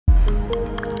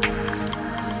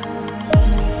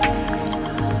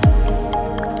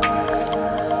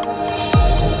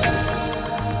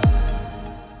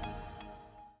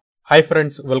Hi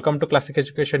friends, welcome to classic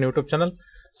education YouTube channel.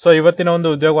 So ಇವತ್ತಿನ ಒಂದು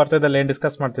ಉದ್ಯೋಗ ವಾರ್ತೆಯಲ್ಲಿ ಏನ್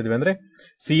ಡಿಸ್ಕಸ್ ಮಾಡ್ತಿದ್ವಿ ಅಂದ್ರೆ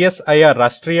CSIR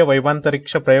ರಾಷ್ಟ್ರೀಯ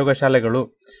ವೈಮಾಂತರಿಕ್ಷ ಪ್ರಯೋಗಶಾಲೆಗಳು,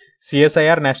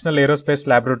 CSIR national aerospace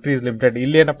laboratories limited,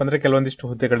 ಇಲ್ಲಿ ಏನಪ್ಪ ಅಂದ್ರೆ ಕೆಲವೊಂದಿಷ್ಟು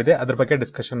ಹುದ್ದೆಗಳಿದೆ, ಅದ್ರ ಬಗ್ಗೆ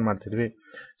ಡಿಸ್ಕಷನ್ ಮಾಡ್ತಿದ್ವಿ.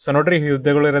 ಸೊ ನೋಡ್ರಿ, ಈ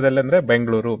ಹುದ್ದೆಗಳು ಇರೋದೆಲ್ಲ ಅಂದ್ರೆ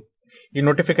ಬೆಂಗಳೂರು. ಈ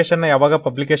ನೋಟಿಫಿಕೇಶನ್ ಯಾವಾಗ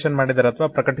ಪಬ್ಲಿಕೇಶನ್ ಮಾಡಿದ್ದಾರೆ ಅಥವಾ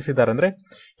ಪ್ರಕಟಿಸಿದ್ದಾರೆ ಅಂದ್ರೆ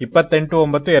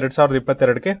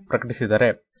 28/9/2022 ಪ್ರಕಟಿಸಿದ್ದಾರೆ.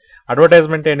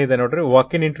 ಅಡ್ವರ್ಟೈಸ್ಮೆಂಟ್ ಏನಿದೆ ನೋಡ್ರಿ,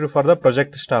 walk in interview for the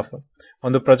project staff.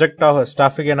 ಒಂದು ಪ್ರಾಜೆಕ್ಟ್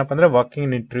ಸ್ಟಾಫಿಗೆ ಏನಪ್ಪ ಅಂದ್ರೆ walk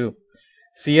in interview.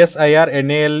 CSIR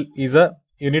NAL is a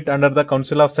unit under the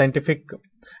Council of Scientific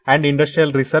and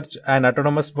Industrial Research, an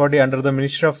autonomous body under the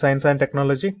Ministry of Science and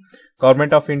Technology,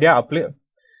 Government of India.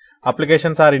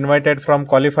 Applications are invited from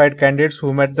qualified candidates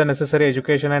who met the necessary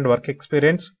education and work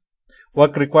experience.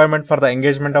 Work requirement for the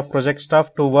engagement of project staff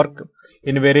to work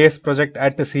in various projects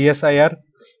at CSIR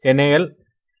NAL.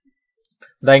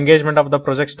 The engagement of the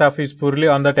project staff is purely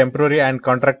on the temporary and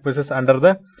contract basis under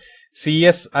the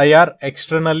CSIR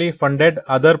externally funded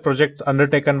other project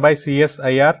undertaken by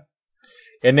CSIR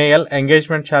NAL.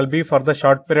 Engagement shall be for the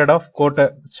short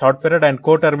period and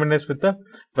co-terminus with the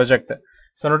project.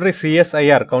 So ನೋಡ್ರಿ,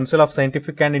 CSIR council of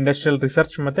scientific and industrial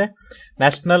research ಮತ್ತೆ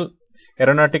national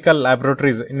aeronautical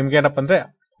laboratories ನಿಮ್ಗೆ ಏನಪ್ಪ ಅಂದ್ರೆ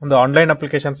ಒಂದು online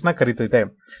applications ನ ಕರೀತೈತೆ.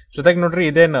 ಜೊತೆಗೆ ನೋಡ್ರಿ,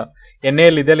 ಇದೇನು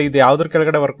NAL ಇದೆಯಲ್ಲ, ಇದು ಯಾವ್ದ್ರ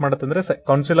ಕೆಳಗಡೆ work ಮಾಡುತ್ತಂದ್ರೆ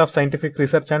council of scientific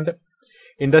research and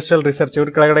industrial research, ಇವ್ರ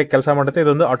ಕೆಳಗಡೆ ಕೆಲಸ ಮಾಡುತ್ತೆ.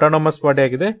 ಇದೊಂದು ಆಟೋನಮಸ್ ಬಾಡಿ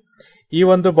ಆಗಿದೆ. ಈ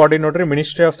ಒಂದು ಬಾಡಿ ನೋಡ್ರಿ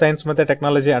ಮಿನಿಸ್ಟ್ರಿ ಆಫ್ ಸೈನ್ಸ್ ಮತ್ತೆ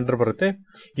ಟೆಕ್ನಾಲಜಿ ಅಂಡರ್ ಬರುತ್ತೆ.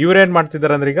 ಇವ್ರೇನ್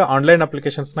ಮಾಡ್ತಿದ್ದಾರೆ ಅಂದ್ರೆ ಈಗ ಆನ್ಲೈನ್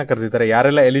ಅಪ್ಲಿಕೇಶನ್ಸ್ ನ ಕರೆದಿದ್ದಾರೆ.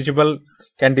 ಯಾರೆಲ್ಲ ಎಲಿಜಿಬಲ್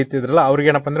ಕ್ಯಾಂಡಿಡೇಟ್ ಇದ್ರಲ್ಲ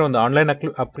ಅವ್ರಿಗೆ ಏನಪ್ಪ ಅಂದ್ರೆ ಒಂದು ಆನ್ಲೈನ್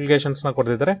ಅಪ್ಲಿಕೇಶನ್ಸ್ ನ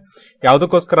ಕೊಡ್ತಿದ್ದಾರೆ.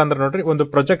 ಯಾವ್ದಕ್ಕೋಸ್ಕರ ಅಂದ್ರೆ ನೋಡ್ರಿ, ಒಂದು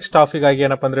ಪ್ರಾಜೆಕ್ಟ್ ಸ್ಟಾಫಿಗಾಗಿ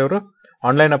ಏನಪ್ಪ ಅಂದ್ರೆ ಇವರು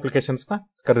ಆನ್ಲೈನ್ ಅಪ್ಲಿಕೇಶನ್ಸ್ ನ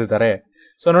ಕರೆದಿದ್ದಾರೆ.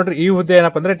 ಸೊ ನೋಡ್ರಿ, ಈ ಹುದ್ದೆ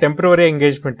ಏನಪ್ಪ ಅಂದ್ರೆ ಟೆಂಪ್ರವರಿ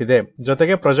ಎಂಗೇಜ್ಮೆಂಟ್ ಇದೆ,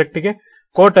 ಜೊತೆಗೆ ಪ್ರಾಜೆಕ್ಟ್ ಗೆ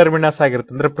ಕೋ ಟರ್ಮಿನಸ್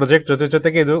ಆಗಿರುತ್ತೆ. ಅಂದ್ರೆ ಪ್ರಾಜೆಕ್ಟ್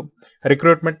ಜೊತೆಗೆ ಇದು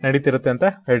ರಿಕ್ರೂಟ್ಮೆಂಟ್ ನಡೀತಿರುತ್ತೆ ಅಂತ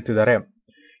ಹೇಳ್ತಿದ್ದಾರೆ.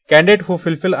 Candidate who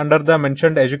fulfill under the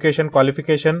mentioned education,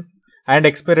 qualification and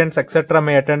experience etc.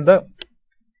 may attend the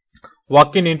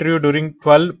walk-in interview during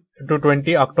 12 to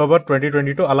 20 October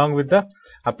 2022 along with the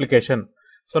application.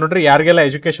 So ನೋಡ್ರಿ, ಯಾರಿಗೆಲ್ಲ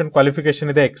ಎಜುಕೇಶನ್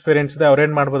ಕ್ವಾಲಿಫಿಕೇಶನ್ ಇದೆ, ಎಕ್ಸ್ಪೀರಿಯನ್ಸ್ ಇದೆ,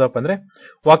 ಅವ್ರೇನ್ ಮಾಡ್ಬೋದಪ್ಪ ಅಂದ್ರೆ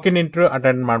ವಾಕ್-ಇನ್ ಇಂಟರ್ವ್ಯೂ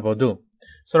ಅಟೆಂಡ್ ಮಾಡಬಹುದು.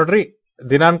 So ನೋಡ್ರಿ,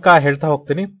 ದಿನಾಂಕ ಹೇಳ್ತಾ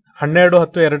ಹೋಗ್ತೀನಿ.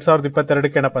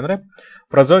 12/10/2022 ಏನಪ್ಪ ಅಂದ್ರೆ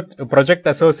ಪ್ರಾಜೆಕ್ಟ್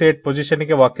ಅಸೋಸಿಯೇಟ್ ಪೊಸಿಷನ್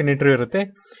ಗೆ ವಾಕ್ ಇನ್ ಇಂಟರ್ವ್ಯೂ ಇರುತ್ತೆ.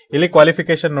 ಇಲ್ಲಿ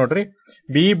ಕ್ವಾಲಿಫಿಕೇಶನ್ ನೋಡ್ರಿ,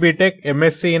 BE BTech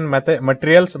MSc in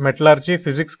materials, metallurgy,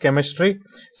 physics, chemistry,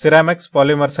 ceramics,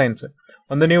 polymer science.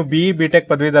 ಒಂದು ನೀವು BE BTech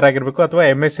ಪದವೀಧರ ಆಗಿರ್ಬೇಕು, ಅಥವಾ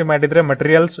MSc ಮಾಡಿದ್ರೆ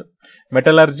materials,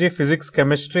 metallurgy, physics,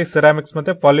 chemistry, ceramics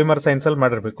ಮತ್ತೆ ಪಾಲಿಮರ್ ಸೈನ್ಸ್ ಅಲ್ಲಿ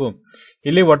ಮಾಡಿರ್ಬೇಕು.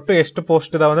 ಇಲ್ಲಿ ಒಟ್ಟು ಎಷ್ಟು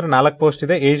ಪೋಸ್ಟ್ ಇದಾವೆ ಅಂದ್ರೆ 4 ಪೋಸ್ಟ್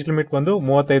ಇದೆ. ಏಜ್ ಲಿಮಿಟ್ ಬಂದು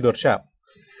 35 ವರ್ಷ.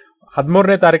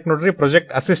 13ನೇ ತಾರೀಕು ನೋಡ್ರಿ,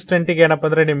 ಪ್ರಾಜೆಕ್ಟ್ ಅಸಿಸ್ಟೆಂಟ್ ಗೆ ಏನಪ್ಪ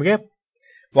ಅಂದ್ರೆ ನಿಮಗೆ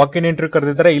ವಾಕ್ ಇನ್ ಇಂಟರ್ವ್ಯೂ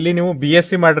ಕರೆದಿದ್ದಾರೆ. ಇಲ್ಲಿ ನೀವು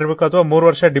BSc ಮಾಡಿರ್ಬೇಕು ಅಥವಾ 3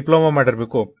 ವರ್ಷ ಡಿಪ್ಲೊಮಾ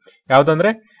ಮಾಡಿರ್ಬೇಕು. ಯಾವ್ದಂದ್ರೆ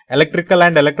ಎಲೆಕ್ಟ್ರಿಕಲ್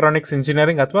ಅಂಡ್ ಎಲೆಕ್ಟ್ರಾನಿಕ್ಸ್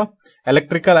ಇಂಜಿನಿಯರಿಂಗ್ ಅಥವಾ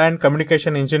ಎಲೆಕ್ಟ್ರಿಕಲ್ ಅಂಡ್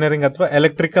ಕಮ್ಯುನಿಕೇಶನ್ ಇಂಜಿನಿಯರಿಂಗ್ ಅಥವಾ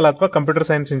ಎಲೆಕ್ಟ್ರಿಕಲ್ ಅಥವಾ ಕಂಪ್ಯೂಟರ್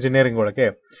ಸೈನ್ಸ್ ಇಂಜಿನಿಯರಿಂಗ್ ಒಳಗೆ.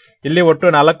 ಇಲ್ಲಿ ಒಟ್ಟು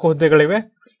 4 ಹುದ್ದೆಗಳಿವೆ.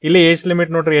 ಇಲ್ಲಿ ಏಜ್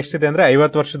ಲಿಮಿಟ್ ನೋಡ್ರಿ ಎಷ್ಟಿದೆ ಅಂದ್ರೆ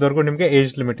 50 ವರ್ಷದವರೆಗೂ ನಿಮಗೆ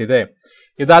ಏಜ್ ಲಿಮಿಟ್ ಇದೆ.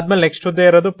 ಇದಾದ್ಮೇಲೆ ನೆಕ್ಸ್ಟ್ ಹುದ್ದೆ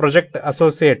ಇರೋದು ಪ್ರಾಜೆಕ್ಟ್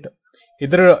ಅಸೋಸಿಯೇಟ್.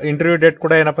 ಇದ್ರ ಇಂಟರ್ವ್ಯೂ ಡೇಟ್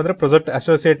ಕೂಡ ಏನಪ್ಪಾ ಅಂದ್ರೆ ಪ್ರಾಜೆಕ್ಟ್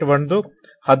ಅಸೋಸಿಯೇಟ್ ಒಂದು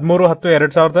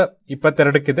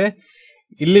 13/10/2022 ಇದೆ.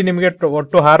 ಇಲ್ಲಿ ನಿಮಗೆ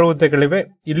ಒಟ್ಟು 6 ಹುದ್ದೆಗಳಿವೆ.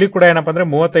 ಇಲ್ಲಿ ಕೂಡ ಏನಪ್ಪಾ ಅಂದ್ರೆ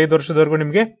 35 ವರ್ಷದವರೆಗೂ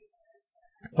ನಿಮಗೆ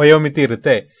ವಯೋಮಿತಿ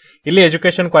ಇರುತ್ತೆ. ಇಲ್ಲಿ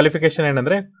ಎಜುಕೇಶನ್ ಕ್ವಾಲಿಫಿಕೇಶನ್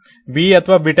ಏನಂದ್ರೆ BE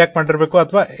ಅಥವಾ BTech ಮಾಡಿರ್ಬೇಕು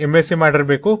ಅಥವಾ MSc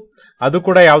ಮಾಡಿರ್ಬೇಕು. ಅದು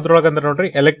ಕೂಡ ಯಾವ್ದ್ರೊಳಗಂದ್ರೆ ನೋಡ್ರಿ,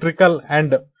 ಎಲೆಕ್ಟ್ರಿಕಲ್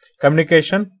ಅಂಡ್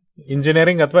ಕಮ್ಯುನಿಕೇಶನ್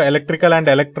ಇಂಜಿನಿಯರಿಂಗ್ ಅಥವಾ electrical and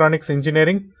electronics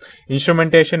engineering,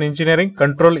 instrumentation engineering,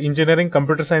 control engineering,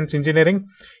 computer science engineering,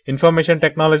 information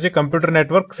technology, computer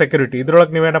network security.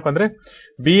 ಇದ್ರೊಳಗೆ ನೀವೇನಪ್ಪ ಅಂದ್ರೆ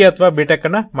BE ಅಥವಾ BTech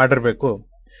ಅನ್ನ ಮಾಡಿರ್ಬೇಕು.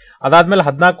 ಅದಾದ್ಮೇಲೆ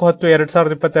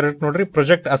 14/10/2022 ನೋಡ್ರಿ,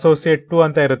 ಪ್ರಾಜೆಕ್ಟ್ ಅಸೋಸಿಯೇಟ್ 2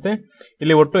 ಅಂತ ಇರುತ್ತೆ.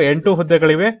 ಇಲ್ಲಿ ಒಟ್ಟು 8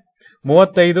 ಹುದ್ದೆಗಳಿವೆ.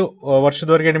 35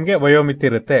 ವರ್ಷದವರೆಗೆ ನಿಮಗೆ ವಯೋಮಿತಿ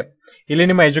ಇರುತ್ತೆ. ಇಲ್ಲಿ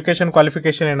ನಿಮ್ಮ ಎಜುಕೇಶನ್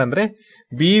ಕ್ವಾಲಿಫಿಕೇಶನ್ ಏನಂದ್ರೆ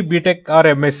BE BTech R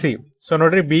MSc. So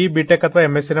ನೋಡ್ರಿ, BE BTech ಅಥವಾ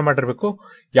MSc ನ ಮಾಡಿರ್ಬೇಕು.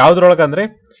 ಯಾವ್ದ್ರೊಳಗಂದ್ರೆ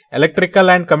electrical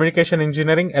and communication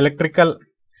engineering,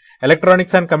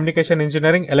 electronics and communication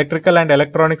engineering, electrical and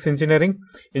electronics engineering,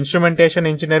 instrumentation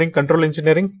engineering, control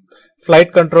engineering,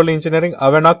 flight control engineering,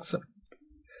 ಅವೆನಾಕ್ಸ್,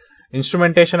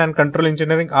 instrumentation and control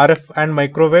engineering, RF and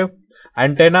microwave,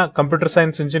 antenna, computer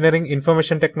science engineering,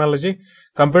 information technology,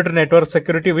 computer network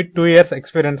security with 2 years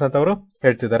experience ಅಂತ ಅವರು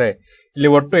ಹೇಳ್ತಿದ್ದಾರೆ. ಇಲ್ಲಿ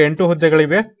ಒಟ್ಟು 8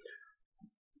 ಹುದ್ದೆಗಳಿವೆ.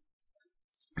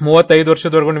 35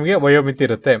 ವರ್ಷದವರೆಗೂ ನಿಮಗೆ ವಯೋಮಿತಿ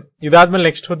ಇರುತ್ತೆ. ಇದಾದ್ಮೇಲೆ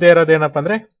ನೆಕ್ಸ್ಟ್ ಹುದ್ದೆ ಇರೋದೇನಪ್ಪ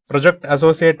ಅಂದ್ರೆ ಪ್ರಾಜೆಕ್ಟ್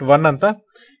ಅಸೋಸಿಯೇಟ್ 1 ಅಂತ.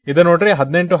 ಇದು ನೋಡ್ರಿ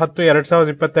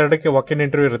 18/10/2022 ವಾಕ್ ಇನ್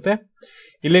ಇಂಟರ್ವ್ಯೂ ಇರುತ್ತೆ.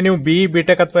 ಇಲ್ಲಿ ನೀವು BE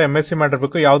BTech ಅಥವಾ MSc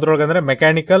ಮಾಡಿರ್ಬೇಕು. ಯಾವ್ದ್ರೊಳಗಂದ್ರೆ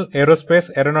ಮೆಕ್ಯಾನಿಕಲ್, ಏರೋಸ್ಪೇಸ್,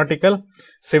 ಏರೋನಾಟಿಕಲ್,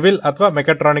 ಸಿವಿಲ್ ಅಥವಾ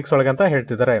ಮೆಕಾಟ್ರಾನಿಕ್ಸ್ ಒಳಗಂತ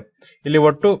ಹೇಳ್ತಿದ್ದಾರೆ. ಇಲ್ಲಿ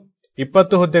ಒಟ್ಟು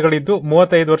 20 ಹುದ್ದೆಗಳಿದ್ದು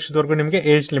 35 ವರ್ಷದವರೆಗೂ ನಿಮಗೆ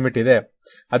ಏಜ್ ಲಿಮಿಟ್ ಇದೆ.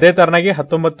 ಅದೇ ತರನಾಗಿ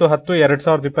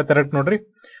 19/10/2022 ನೋಡ್ರಿ,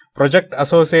 ಪ್ರಾಜೆಕ್ಟ್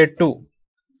ಅಸೋಸಿಯೇಟ್ 2.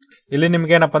 ಇಲ್ಲಿ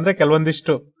ನಿಮ್ಗೆ ಏನಪ್ಪಾ ಅಂದ್ರೆ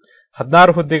ಕೆಲವೊಂದಿಷ್ಟು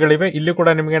 16 ಹುದ್ದೆಗಳಿವೆ. ಇಲ್ಲಿ ಕೂಡ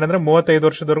ನಿಮ್ಗೆ ಏನಂದ್ರೆ 35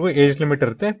 ವರ್ಷದವರೆಗೂ ಏಜ್ ಲಿಮಿಟ್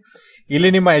ಇರುತ್ತೆ. ಇಲ್ಲಿ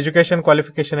ನಿಮ್ಮ ಎಜುಕೇಶನ್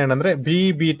ಕ್ವಾಲಿಫಿಕೇಶನ್ ಏನಂದ್ರೆ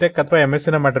ಬಿ ಟೆಕ್ ಅಥವಾ MSc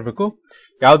ನ ಮಾಡಿರ್ಬೇಕು.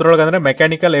 ಯಾವ್ದ್ರೊಳಗೆ ಅಂದ್ರೆ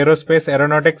mechanical, aerospace,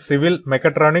 aeronautics, civil,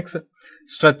 mechatronics,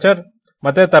 structure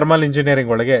ಮತ್ತೆ ಥರ್ಮಲ್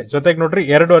ಇಂಜಿನಿಯರಿಂಗ್ ಒಳಗೆ. ಜೊತೆಗೆ ನೋಡ್ರಿ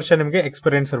 2 ವರ್ಷ ನಿಮ್ಗೆ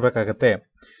ಎಕ್ಸ್ಪೀರಿಯನ್ಸ್ ಇರಬೇಕಾಗತ್ತೆ.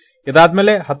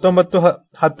 ಇದಾದ್ಮೇಲೆ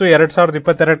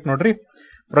 19/10/2022 ನೋಡ್ರಿ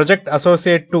ಪ್ರಾಜೆಕ್ಟ್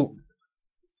ಅಸೋಸಿಯೇಟ್ 2.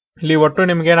 ಇಲ್ಲಿ ಒಟ್ಟು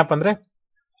ನಿಮ್ಗೆ ಏನಪ್ಪ ಅಂದ್ರೆ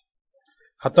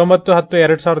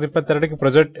 19/10/2022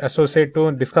 ಪ್ರಾಜೆಕ್ಟ್ ಅಸೋಸಿಯೇಟ್ 2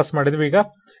 ಡಿಸ್ಕಸ್ ಮಾಡಿದ್ವಿ. ಈಗ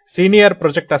ಸೀನಿಯರ್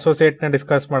ಪ್ರಾಜೆಕ್ಟ್ ಅಸೋಸಿಯೇಟ್ ನ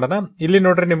ಡಿಸ್ಕಸ್ ಮಾಡೋಣ. ಇಲ್ಲಿ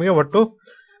ನೋಡ್ರಿ ನಿಮಗೆ ಒಟ್ಟು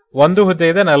ಒಂದು ಹುದ್ದೆ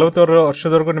ಇದೆ. 40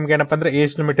 ವರ್ಷದವರೆಗೂ ನಿಮ್ಗೆ ಏನಪ್ಪ ಅಂದ್ರೆ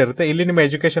ಏಜ್ ಲಿಮಿಟ್ ಇರುತ್ತೆ. ಇಲ್ಲಿ ನಿಮ್ಮ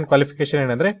ಎಜುಕೇಶನ್ ಕ್ವಾಲಿಫಿಕೇಶನ್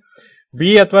ಏನಂದ್ರೆ ಬಿ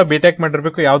ಅಥವಾ ಬಿಟೆಕ್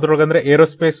ಮಾಡಿರ್ಬೇಕು. ಯಾವ್ದ್ರೊಳಗೆ ಅಂದ್ರೆ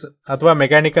ಏರೋಸ್ಪೇಸ್ ಅಥವಾ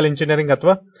ಮೆಕ್ಯಾನಿಕಲ್ ಇಂಜಿನಿಯರಿಂಗ್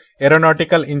ಅಥವಾ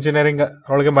ಏರೋನಾಟಿಕಲ್ ಇಂಜಿನಿಯರಿಂಗ್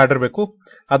ಒಳಗೆ ಮಾಡಿರ್ಬೇಕು.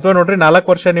 ಅಥವಾ ನೋಡ್ರಿ 4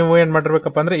 ವರ್ಷ ನೀವು ಏನ್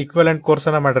ಮಾಡಿರ್ಬೇಕಪ್ಪ ಅಂದ್ರೆ ಈಕ್ವಲೆಂಟ್ ಕೋರ್ಸ್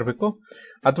ಅನ್ನ ಮಾಡಿರ್ಬೇಕು.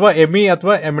 ಅಥವಾ ME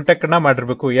ಅಥವಾ MTech ನ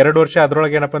ಮಾಡಿರ್ಬೇಕು. 2 ವರ್ಷ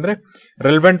ಅದ್ರೊಳಗೆ ಏನಪ್ಪ ಅಂದ್ರೆ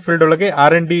ರೆಲೆವೆಂಟ್ ಫೀಲ್ಡ್ ಒಳಗೆ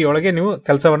R&D ಒಳಗೆ ನೀವು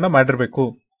ಕೆಲಸವನ್ನ ಮಾಡಿರ್ಬೇಕು.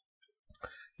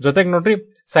 ಜೊತೆಗೆ ನೋಡ್ರಿ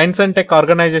ಸೈನ್ಸ್ ಅಂಡ್ ಟೆಕ್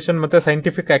ಆರ್ಗನೈಸೇಷನ್ ಮತ್ತೆ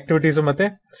ಸೈಂಟಿಫಿಕ್ ಆಕ್ಟಿವಿಟೀಸ್ ಮತ್ತೆ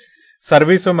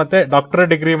ಸರ್ವಿಸ್ ಮತ್ತೆ ಡಾಕ್ಟರ್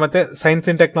ಡಿಗ್ರಿ ಮತ್ತೆ ಸೈನ್ಸ್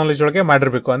ಇನ್ ಟೆಕ್ನಾಲಜಿ ಒಳಗೆ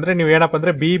ಮಾಡಿರ್ಬೇಕು. ಅಂದ್ರೆ ನೀವು ಏನಪ್ಪ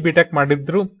ಅಂದ್ರೆ ಬಿಟೆಕ್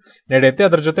ಮಾಡಿದ್ರು ನಡೆಯುತ್ತೆ.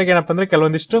 ಅದ್ರ ಜೊತೆಗೆ ಏನಪ್ಪ ಅಂದ್ರೆ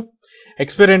ಕೆಲವೊಂದಿಷ್ಟು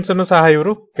ಎಕ್ಸ್ಪೀರಿಯನ್ಸ್ ಅನ್ನು ಸಹ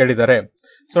ಇವರು ಕೇಳಿದ್ದಾರೆ.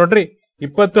 ಸೊ ನೋಡ್ರಿ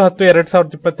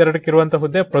 20/10/2022 ಇರುವಂತಹ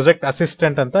ಹುದ್ದೆ ಪ್ರಾಜೆಕ್ಟ್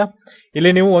ಅಸಿಸ್ಟೆಂಟ್ ಅಂತ.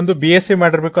 ಇಲ್ಲಿ ನೀವು ಒಂದು BSc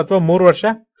ಮಾಡಿರ್ಬೇಕು ಅಥವಾ 3 ವರ್ಷ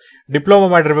ಡಿಪ್ಲೊಮಾ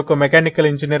ಮಾಡಿರ್ಬೇಕು ಮೆಕ್ಯಾನಿಕಲ್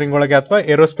ಇಂಜಿನಿಯರಿಂಗ್ ಒಳಗೆ ಅಥವಾ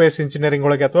ಏರೋಸ್ಪೇಸ್ ಇಂಜಿನಿಯರಿಂಗ್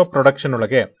ಒಳಗೆ ಅಥವಾ ಪ್ರೊಡಕ್ಷನ್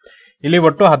ಒಳಗೆ. ಇಲ್ಲಿ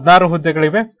ಒಟ್ಟು 16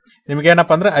 ಹುದ್ದೆಗಳಿವೆ. ನಿಮ್ಗೆ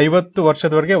ಏನಪ್ಪಾ ಅಂದ್ರೆ 50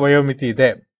 ವರ್ಷದವರೆಗೆ ವಯೋಮಿತಿ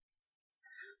ಇದೆ.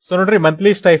 ಸೊ ನೋಡ್ರಿ ಮಂತ್ಲಿ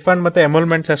ಸ್ಟೈಫಂಡ್ ಮತ್ತೆ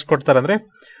ಎಮೋಲ್ಮೆಂಟ್ಸ್ ಎಷ್ಟು ಕೊಡ್ತಾರೆ ಅಂದ್ರೆ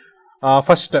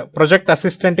ಫಸ್ಟ್ ಪ್ರಾಜೆಕ್ಟ್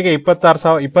ಅಸಿಸ್ಟೆಂಟ್ ಗೆ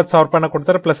 20,000 ರೂಪಾಯಿನ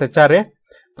ಕೊಡ್ತಾರೆ ಪ್ಲಸ್ HRA.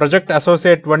 ಪ್ರಾಜೆಕ್ಟ್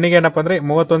ಅಸೋಸಿಯೇಟ್ 1 ಗೆ ಏನಪ್ಪಾ ಅಂದ್ರೆ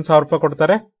 31,000 ರೂಪಾಯಿ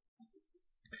ಕೊಡ್ತಾರೆ.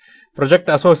 ಪ್ರಾಜೆಕ್ಟ್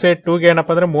ಅಸೋಸಿಯೇಟ್ 2 ಗೆ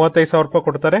ಏನಪ್ಪಾ ಅಂದ್ರೆ 35,000 ರೂಪಾಯಿ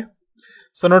ಕೊಡ್ತಾರೆ.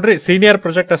 ಸೊ ನೋಡ್ರಿ ಸೀನಿಯರ್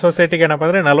ಪ್ರಾಜೆಕ್ಟ್ ಅಸೋಸಿಯೇಟ್ ಗೆ ಏನಪ್ಪಾ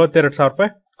ಅಂದ್ರೆ 42,000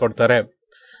 ರೂಪಾಯಿ ಕೊಡ್ತಾರೆ.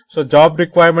 ಸೊ ಜಾಬ್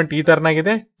ರಿಕ್ವೈರ್ಮೆಂಟ್ ಈ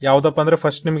ತರನಾಗಿದೆ. ಯಾವ್ದಪ್ಪ ಅಂದ್ರೆ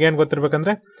ಫಸ್ಟ್ ನಿಮ್ಗೆ ಏನ್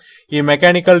ಗೊತ್ತಿರ್ಬೇಕಂದ್ರೆ ಈ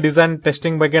ಮೆಕ್ಯಾನಿಕಲ್ ಡಿಸೈನ್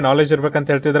ಟೆಸ್ಟಿಂಗ್ ಬಗ್ಗೆ ನಾಲೆಜ್ ಇರ್ಬೇಕಂತ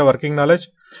ಹೇಳ್ತಿದ್ರೆ, ವರ್ಕಿಂಗ್ ನಾಲೆಜ್,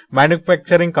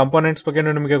 ಮ್ಯಾನುಫ್ಯಾಕ್ಚರಿಂಗ್ ಕಂಪೋನೆಂಟ್ಸ್ ಬಗ್ಗೆ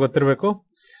ನಿಮಗೆ ಗೊತ್ತಿರಬೇಕು.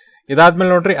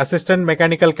 ಇದಾದ್ಮೇಲೆ ನೋಡ್ರಿ ಅಸಿಸ್ಟೆಂಟ್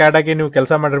ಮೆಕ್ಯಾನಿಕಲ್ ಕ್ಯಾಡ್ ಆಗಿ ನೀವು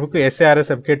ಕೆಲಸ ಮಾಡಿರ್ಬೇಕು SARS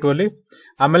MK2 ಅಲ್ಲಿ.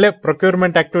 ಆಮೇಲೆ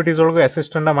ಪ್ರೊಕ್ಯೂರ್ಮೆಂಟ್ ಆಕ್ಟಿವಿಟೀಸ್ ಒಳಗೂ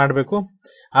ಅಸಿಸ್ಟೆಂಟ್ ನ ಮಾಡಬೇಕು.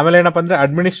 ಆಮೇಲೆ ಏನಪ್ಪಾ ಅಂದ್ರೆ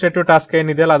ಅಡ್ಮಿನಿಸ್ಟ್ರೇಟಿವ್ ಟಾಸ್ಕ್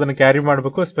ಏನಿದೆಯಲ್ಲ ಅದನ್ನ ಕ್ಯಾರಿ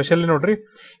ಮಾಡಬೇಕು. ಸ್ಪೆಷಲಿ ನೋಡ್ರಿ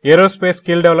ಏರೋಸ್ಪೇಸ್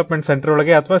ಸ್ಕಿಲ್ ಡೆವಲಪ್ಮೆಂಟ್ ಸೆಂಟರ್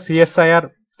ಒಳಗೆ ಅಥವಾ CSIR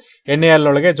NAL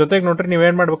ಒಳಗೆ. ಜೊತೆಗೆ ನೋಡ್ರಿ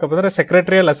ನೀವೇನ್ ಮಾಡ್ಬೇಕಪ್ಪ ಅಂದ್ರೆ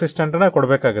ಸೆಕ್ರೆಟರಿಯಲ್ ಅಸಿಸ್ಟೆಂಟ್ ನ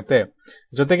ಕೊಡಬೇಕಾಗುತ್ತೆ.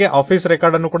 ಜೊತೆಗೆ ಆಫೀಸ್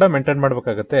ರೆಕಾರ್ಡ್ ಅನ್ನು ಕೂಡ ಮೇಂಟೈನ್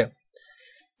ಮಾಡಬೇಕಾಗುತ್ತೆ.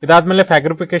 ಇದಾದ್ಮೇಲೆ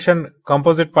ಫ್ಯಾಬ್ರಿಕೇಶನ್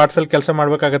ಕಾಂಪೋಸಿಟ್ ಪಾರ್ಟ್ಸ್ ಅಲ್ಲಿ ಕೆಲಸ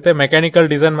ಮಾಡಬೇಕಾಗುತ್ತೆ. ಮೆಕ್ಯಾನಿಕಲ್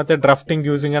ಡಿಸೈನ್ ಮತ್ತೆ ಡ್ರಾಫ್ಟಿಂಗ್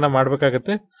ಯೂಸಿಂಗ್ ಅನ್ನ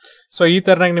ಮಾಡಬೇಕಾಗುತ್ತೆ. ಸೊ ಈ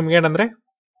ತರನಾಗಿ ನಿಮ್ಗೆ ಏನಂದ್ರೆ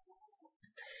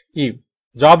ಈ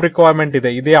ಜಾಬ್ ರಿಕ್ವೈರ್ಮೆಂಟ್ ಇದೆ.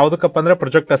 ಇದು ಯಾವ್ದಕ್ಕಪ್ಪ ಅಂದ್ರೆ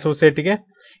ಪ್ರಾಜೆಕ್ಟ್ ಅಸೋಸಿಯೇಟ್ ಗೆ.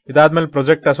 ಇದಾದ್ಮೇಲೆ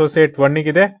ಪ್ರಾಜೆಕ್ಟ್ ಅಸೋಸಿಯೇಟ್ 1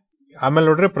 ಗಿದೆ. ಆಮೇಲೆ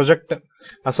ನೋಡ್ರಿ ಪ್ರಾಜೆಕ್ಟ್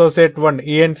ಅಸೋಸಿಯೇಟ್ 1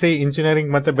 ENC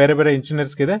ಇಂಜಿನಿಯರಿಂಗ್ ಮತ್ತೆ ಬೇರೆ ಬೇರೆ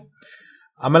ಇಂಜಿನಿಯರ್ಸ್ ಇದೆ.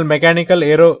 ಆಮೇಲೆ ಮೆಕ್ಯಾನಿಕಲ್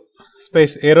ಏರೋ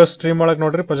ಸ್ಟ್ರೀಮ್ ಒಳಗೆ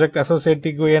ನೋಡ್ರಿ ಪ್ರಾಜೆಕ್ಟ್ ಅಸೋಸಿಯೇಟ್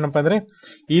ಏನಪ್ಪಾ ಅಂದ್ರೆ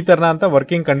ಈ ತರನ ಅಂತ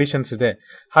ವರ್ಕಿಂಗ್ ಕಂಡೀಷನ್ಸ್ ಇದೆ.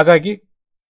 ಹಾಗಾಗಿ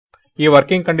ಈ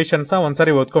ವರ್ಕಿಂಗ್ ಕಂಡೀಷನ್ಸ್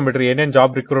ಒಂದ್ಸರಿ ಓದ್ಕೊಂಡ್ಬಿಡ್ರಿ ಏನೇನ್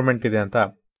ಜಾಬ್ ರಿಕ್ರೂಟ್ಮೆಂಟ್ ಇದೆ ಅಂತ.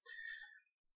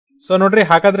 ಸೊ ನೋಡ್ರಿ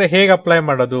ಹಾಗಾದ್ರೆ ಹೇಗೆ ಅಪ್ಲೈ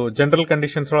ಮಾಡೋದು ಜನರಲ್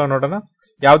ಕಂಡೀಷನ್ಸ್ ಒಳಗೆ ನೋಡೋಣ.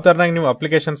 ಯಾವ ತರನಾಗಿ ನೀವು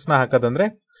ಅಪ್ಲಿಕೇಶನ್ಸ್ ನ ಹಾಕೋದಂದ್ರೆ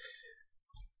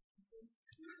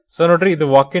ಸೊ ನೋಡ್ರಿ ಇದು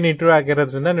ವಾಕ್ ಇನ್ ಇಂಟರ್ವ್ಯೂ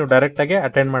ಆಗಿರೋದ್ರಿಂದ ನೀವು ಡೈರೆಕ್ಟ್ ಆಗಿ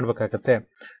ಅಟೆಂಡ್ ಮಾಡ್ಬೇಕಾಗತ್ತೆ.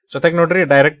 ಜೊತೆಗೆ ನೋಡ್ರಿ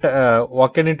ಡೈರೆಕ್ಟ್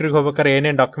ವಾಕ್ ಇನ್ ಇಂಟರ್ವ್ಯೂ ಹೋಗ್ಬೇಕಾದ್ರೆ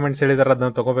ಏನೇನ್ ಡಾಕ್ಯುಮೆಂಟ್ಸ್ ಹೇಳಿದಾರೆ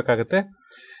ಅದನ್ನ ತಗೋಬೇಕಾಗುತ್ತೆ.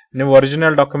 ನೀವು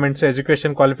original documents,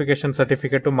 education qualification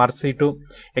certificate, mark sheet,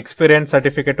 experience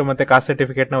certificate ಮತ್ತೆ ಕಾಸ್ಟ್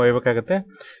ಸರ್ಟಿಫಿಕೇಟ್ ನ ಒಯ್ಯಬೇಕಾಗುತ್ತೆ.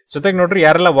 ಜೊತೆಗೆ ನೋಡ್ರಿ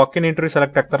ಯಾರೆಲ್ಲ ವಾಕ್ ಇನ್ ಇಂಟರ್ವ್ಯೂ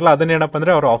ಸೆಲೆಕ್ಟ್ ಆಗ್ತಾರಲ್ಲ ಅದನ್ನ ಏನಪ್ಪ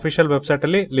ಅಂದ್ರೆ ಅವ್ರ ಅಫಿಷಿಯಲ್ ವೆಬ್ಸೈಟ್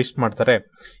ಅಲ್ಲಿ ಲಿಸ್ಟ್ ಮಾಡ್ತಾರೆ.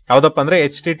 ಯಾವ್ದಪ್ಪ ಅಂದ್ರೆ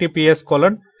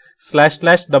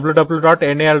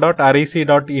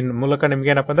https://www.nal.rec.in ಮೂಲಕ ನಿಮ್ಗೆ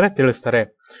ಏನಪ್ಪ ಅಂದ್ರೆ ತಿಳಿಸ್ತಾರೆ.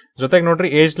 ಜೊತೆಗೆ ನೋಡ್ರಿ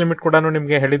ಏಜ್ ಲಿಮಿಟ್ ಕೂಡ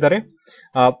ನಿಮ್ಗೆ ಹೇಳಿದ್ದಾರೆ,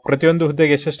 ಪ್ರತಿಯೊಂದು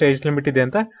ಹುದ್ದೆಗೆ ಎಷ್ಟೆಷ್ಟು ಏಜ್ ಲಿಮಿಟ್ ಇದೆ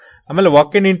ಅಂತ. ಆಮೇಲೆ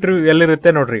ವಾಕ್ ಇನ್ ಇಂಟರ್ವ್ಯೂ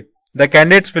ಎಲ್ಲಿರುತ್ತೆ ನೋಡ್ರಿ, the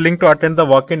candidates willing to attend the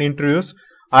walk in interviews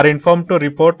are informed to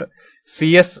report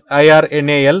CSIR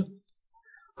NAL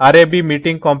RAB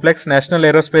meeting complex National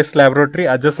Aerospace Laboratory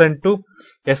adjacent to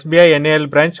SBI NAL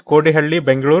branch Kodihalli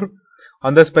Bangalore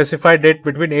on the specified date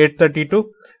between 8:30 to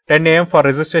 10 AM for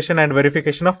registration and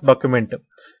verification of document.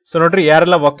 So ನೋಡ್ರಿ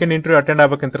ಯಾರೆಲ್ಲ walk in interview attend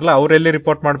ಆಗ್ಬೇಕಂತಿರಲ್ಲ ಅವರೆಲ್ಲಿ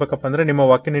report ಮಾಡ್ಬೇಕಪ್ಪ ಅಂದ್ರೆ ನಿಮ್ಮ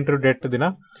walk in interview date ದಿನ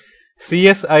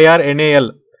CSIR NAL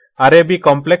RAB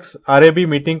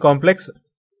meeting complex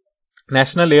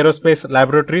National Aerospace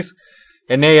Laboratories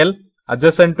NAL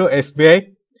adjacent to SBI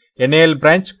NAL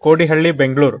branch Kodihalli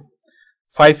Bangalore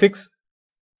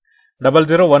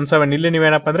 560017. ಇಲ್ಲಿ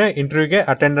ನೀವೇನಪ್ಪ ಅಂದ್ರೆ ಇಂಟರ್ವ್ಯೂಗೆ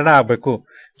attend ಆಗಬೇಕು.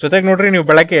 ಜೊತೆಗೆ ನೋಡ್ರಿ ನೀವು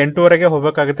ಬೆಳಗ್ಗೆ 8:00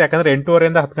 ಹೋಗಬೇಕಾಗುತ್ತೆ. ಯಾಕಂದ್ರೆ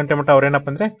 8:30 10 ಗಂಟೆ ಮಟ್ಟ ಅವ್ರೇನಪ್ಪ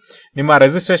ಅಂದ್ರೆ ನಿಮ್ಮ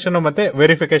ರಿಜಿಸ್ಟ್ರೇಷನ್ ಮತ್ತೆ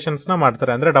ವೆರಿಫಿಕೇಶನ್ಸ್ ನ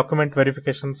ಮಾಡ್ತಾರೆ, ಅಂದ್ರೆ ಡಾಕ್ಯುಮೆಂಟ್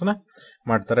ವೆರಿಫಿಕೇಶನ್ಸ್ ನ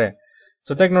ಮಾಡ್ತಾರೆ.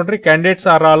 ಜೊತೆಗೆ ನೋಡ್ರಿ candidates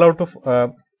are allowed to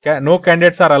know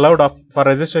candidates are allowed for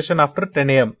registration after 10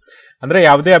 AM. ಅಂದ್ರೆ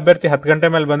ಯಾವುದೇ ಅಭ್ಯರ್ಥಿ 10 ಗಂಟೆ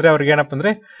ಮೇಲೆ ಬಂದ್ರೆ ಅವ್ರಿಗೆ ಏನಪ್ಪ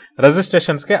ಅಂದ್ರೆ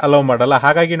ರಿಜಿಸ್ಟ್ರೇಷನ್ಸ್ಗೆ ಅಲೌ ಮಾಡಲ್ಲ.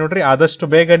 ಹಾಗಾಗಿ ನೋಡ್ರಿ ಆದಷ್ಟು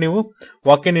ಬೇಗ ನೀವು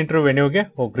ವಾಕ್ ಇನ್ ಇಂಟರ್ವ್ಯೂ ವೆನ್ಯೂಗೆ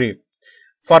ಹೋಗ್ರಿ.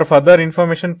 For further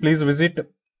information please visit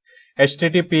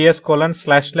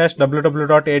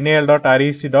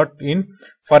https://www.nal.rec.in.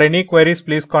 For any queries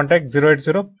please contact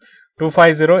 080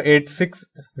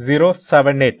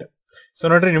 25086078. So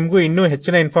ನೋಡ್ರಿ, ನಿಮ್ಗೂ ಇನ್ನೂ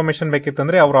ಹೆಚ್ಚಿನ ಇನ್ಫಾರ್ಮೇಶನ್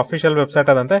ಬೇಕಿತ್ತಂದ್ರೆ ಅವ್ರ ಅಫಿಷಿಯಲ್ ವೆಬ್ಸೈಟ್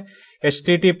ಆದಂತೆ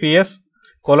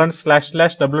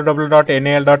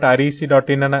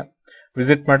https://www.nal.rec.in ಅನ್ನ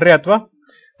ವಿಸಿಟ್ ಮಾಡ್ರಿ. ಅಥವಾ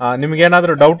ನಿಮ್ಗೆ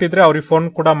ಏನಾದ್ರು ಡೌಟ್ ಇದ್ರೆ ಅವ್ರಿಗೆ ಫೋನ್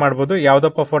ಕೂಡ ಮಾಡಬಹುದು.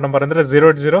 ಯಾವ್ದಪ್ಪ ಫೋನ್ ನಂಬರ್ ಅಂದ್ರೆ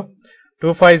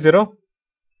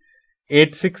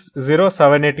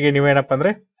 08025086078 ಗೆ ನೀವೇನಪ್ಪ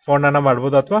ಅಂದ್ರೆ ಫೋನ್ ಅನ್ನ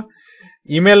ಮಾಡಬಹುದು. ಅಥವಾ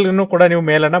ಇಮೇಲ್ ಕೂಡ ನೀವು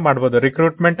ಮೇಲ್ ಅನ್ನ ಮಾಡಬಹುದು.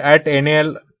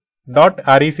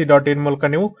 recruitment@nal.rec.in ಮೂಲಕ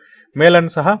ನೀವು ಮೇಲ್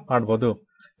ಅನ್ನು ಸಹ ಮಾಡಬಹುದು.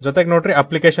 ಜೊತೆಗೆ ನೋಡ್ರಿ,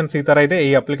 ಅಪ್ಲಿಕೇಶನ್ಸ್ ಈ ತರ ಇದೆ. ಈ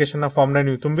ಅಪ್ಲಿಕೇಶನ್ ಫಾರ್ಮ್ ನ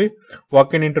ನೀವು ತುಂಬಿ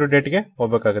ವಾಕ್ ಇನ್ ಇಂಟರ್ವ್ಯೂ ಡೇಟ್ ಗೆ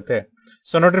ಹೋಗಬೇಕಾಗುತ್ತೆ.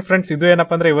 ಸೊ ನೋಡ್ರಿ ಫ್ರೆಂಡ್ಸ್, ಇದು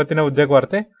ಏನಪ್ಪಾ ಅಂದ್ರೆ ಇವತ್ತಿನ ಉದ್ಯೋಗ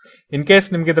ವಾರ್ತೆ. ಇನ್ ಕೇಸ್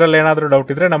ನಿಮ್ಗೆ ಇದ್ರಲ್ಲಿ ಏನಾದ್ರು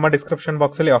ಡೌಟ್ ಇದ್ರೆ ನಮ್ಮ ಡಿಸ್ಕ್ರಿಪ್ಷನ್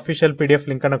ಬಾಕ್ಸ್ ಅಲ್ಲಿ ಅಫಿಷಿಯಲ್ PDF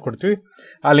ಲಿಂಕ್ ಅನ್ನ ಕೊಡ್ತೀವಿ.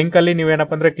 ಆ ಲಿಂಕ್ ಅಲ್ಲಿ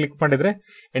ನೀವೇನಪ್ಪ ಅಂದ್ರೆ ಕ್ಲಿಕ್ ಮಾಡಿದ್ರೆ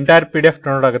ಎಂಟೈರ್ PDF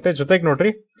ಡೌನ್ಲೋಡ್ ಆಗುತ್ತೆ. ಜೊತೆಗೆ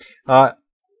ನೋಡ್ರಿ,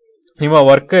 ನಿಮ್ಮ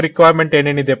ವರ್ಕ್ ರಿಕ್ವೈರ್ಮೆಂಟ್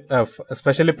ಏನೇನಿದೆ,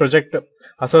 ಸ್ಪೆಷಲಿ ಪ್ರಾಜೆಕ್ಟ್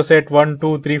ಅಸೋಸಿಯೇಟ್ 1, 2,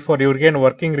 3, 4 ಇವ್ರಿಗೆ ಏನು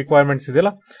ವರ್ಕಿಂಗ್ ರಿಕ್ವೈರ್ಮೆಂಟ್ಸ್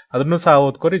ಇದೆಯಲ್ಲ ಅದನ್ನು ಸಹ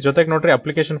ಓದ್ಕೋರಿ. ಜೊತೆಗೆ ನೋಡ್ರಿ,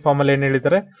 ಅಪ್ಲಿಕೇಶನ್ ಫಾರ್ಮ್ ಅಲ್ಲಿ ಏನ್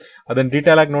ಹೇಳಿದ್ದಾರೆ ಅದನ್ನ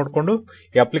ಡೀಟೇಲ್ ಆಗಿ ನೋಡ್ಕೊಂಡು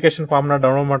ಈ ಅಪ್ಲಿಕೇಶನ್ ಫಾರ್ಮ್ ನ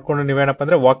ಡೌನ್ಲೋಡ್ ಮಾಡ್ಕೊಂಡು ನೀವೇನಪ್ಪ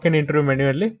ಅಂದ್ರೆ ವಾಕ್ ಇನ್ ಇಂಟರ್ವ್ಯೂ ಮೆನ್ಯೂ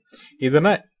ಅಲ್ಲಿ ಇದನ್ನ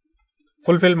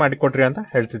ಫುಲ್ಫಿಲ್ ಮಾಡಿಕೊಟ್ರಿ ಅಂತ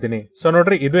ಹೇಳ್ತಿದ್ದೀನಿ. ಸೊ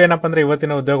ನೋಡ್ರಿ, ಇದು ಏನಪ್ಪ ಅಂದ್ರೆ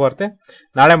ಇವತ್ತಿನ ಉದ್ಯೋಗ ವಾರ್ತೆ.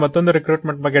 ನಾಳೆ ಮತ್ತೊಂದು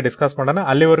ರಿಕ್ರೂಟ್ಮೆಂಟ್ ಬಗ್ಗೆ ಡಿಸ್ಕಸ್ ಮಾಡೋಣ.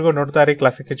 ಅಲ್ಲಿವರೆಗೂ ನೋಡ್ತಾ ಇರಿ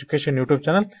classic education YouTube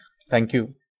channel. Thank you.